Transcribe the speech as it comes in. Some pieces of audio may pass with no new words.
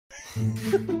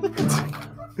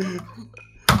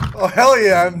Oh hell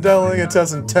yeah! I'm downloading a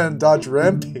 2010 Dodge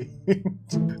Rampage.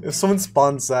 If someone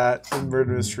spawns that in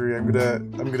Murder Mystery, I'm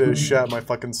gonna shat my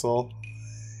fucking soul.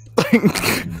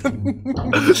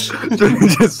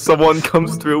 Just someone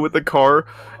comes through with a car.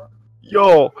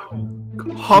 Yo,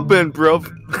 hop in, bro.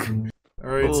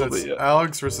 Alright, so it's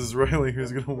Alex versus Riley.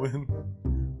 Who's gonna win?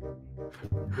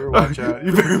 You better watch out.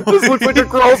 You better watch This looks like a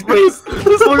crawl space.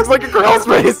 This looks like a crawl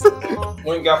space.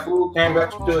 We ain't got food, came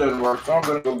back to dinner and work, so I'm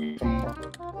gonna go get some more.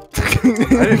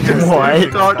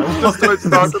 What? Just starts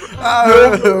talking.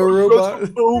 Robot.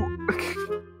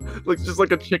 Looks just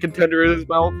like a chicken tender in his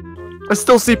mouth. I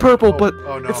still see purple, but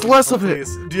oh, no. it's less of it.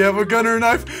 Do you have a gun or a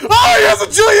knife? Oh, he has a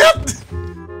Juliet!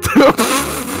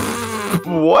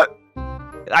 What?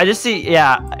 I just see,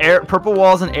 yeah, purple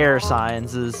walls and air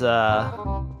signs is,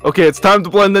 Okay, it's time to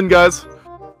blend in, guys.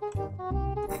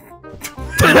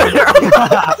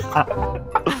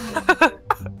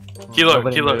 Kilo,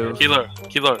 Nobody moves. Kilo,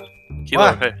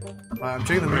 What? hey. I'm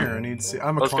checking the mirror. I need to see.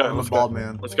 I'm a Let's bald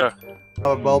man. Let's go.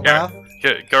 A bald Yeah.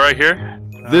 bath? Go right here,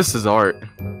 This is art.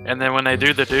 and then when they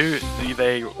do the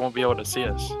they won't be able to see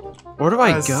us. where do I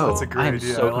That's- go? that's a great I'm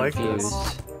idea. so I like confused.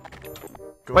 this.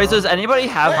 Go Wait, on. so does anybody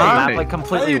have the Hey. map like How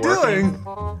completely you working?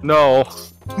 doing? No.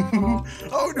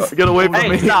 Oh no! Get away from Hey,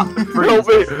 me. stop. Help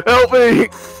me! Help me!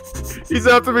 He's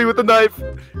after me with a knife.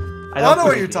 I don't know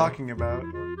what you're talking about.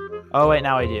 Oh wait,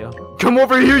 now I do. Come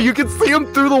over here. You can see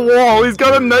him through the wall. He's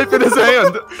got a knife in his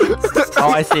hand. Oh,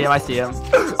 I see him. I see him.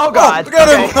 Oh God. I got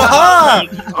him! Okay.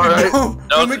 Haha! All right. Go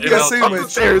No, make me no, a up the sandwich.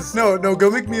 stairs. No, go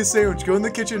make me a sandwich. Go in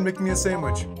the kitchen and make me a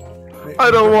sandwich.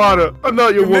 I don't wanna. I'm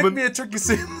not your Make woman. me a turkey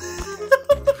sandwich.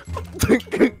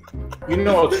 You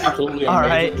know it's absolutely All amazing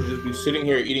right. to just be sitting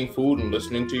here eating food and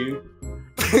listening to you.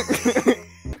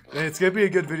 Hey, it's gonna be a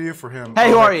good video for him. Hey,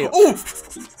 who are you? Oh!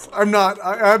 I'm not.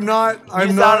 I'm not. I'm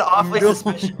You not. sound awfully I'm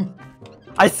suspicious.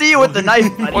 I see you with the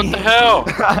knife, buddy. What the hell?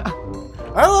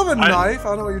 I love a knife. I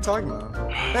don't know what you're talking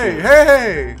about.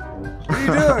 Hey! What are you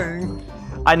doing?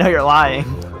 I know you're lying.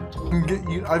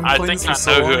 I'm I playing think this I for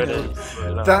so know who long it ago.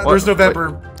 is. That, What? there's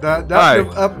November. That Hi.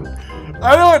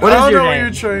 I don't What is know your what name?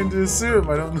 you're trying to assume.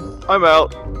 I don't know. I'm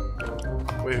out.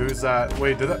 Wait, who's that?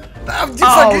 Wait, did that?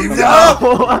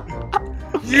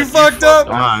 You fucked up!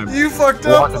 I'm You fucked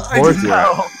up! walking I towards didn't you.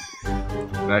 know.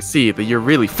 And I see that you're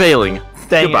really failing.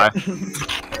 Dang Goodbye. it.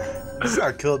 I just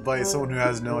got killed by someone who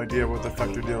has no idea what the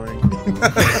fuck they're doing.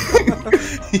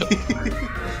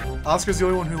 Oscar's the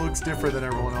only one who looks different than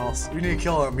everyone else. We need to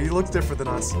kill him. He looks different than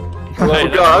us. Oh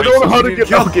god, I don't know how to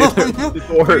get out Kill of him. this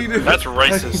door. We need to- That's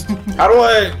racist. How do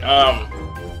I,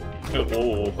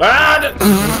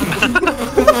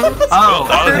 Oh,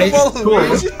 okay, Follow cool. me.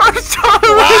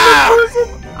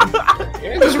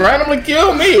 it just randomly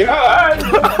kill me.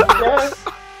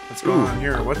 What's going on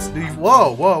here? What's the?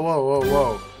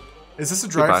 Whoa! Is this a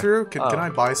drive-through? Can I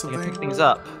buy You something? pick things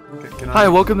up. Can I? Hi,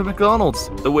 welcome to McDonald's.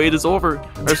 The wait is over.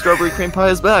 Our strawberry cream pie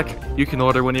is back. You can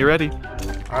order when you're ready.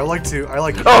 I like to.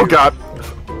 Oh god.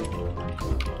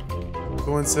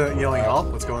 Go and yelling help.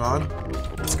 What's going on?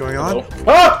 What's going on?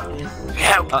 Ah!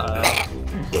 Uh-oh.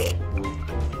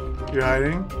 You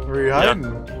hiding? Where are you hiding?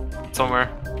 Somewhere.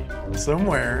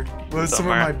 Somewhere. Well,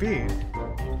 somewhere might be.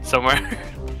 Somewhere.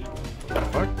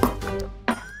 Fuck.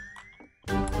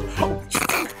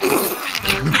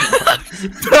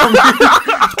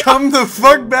 Come the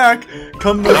fuck back!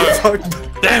 Come the fuck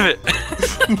back! Damn it!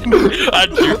 I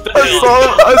juked the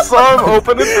I saw him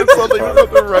open it and something was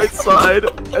on the right side.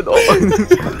 And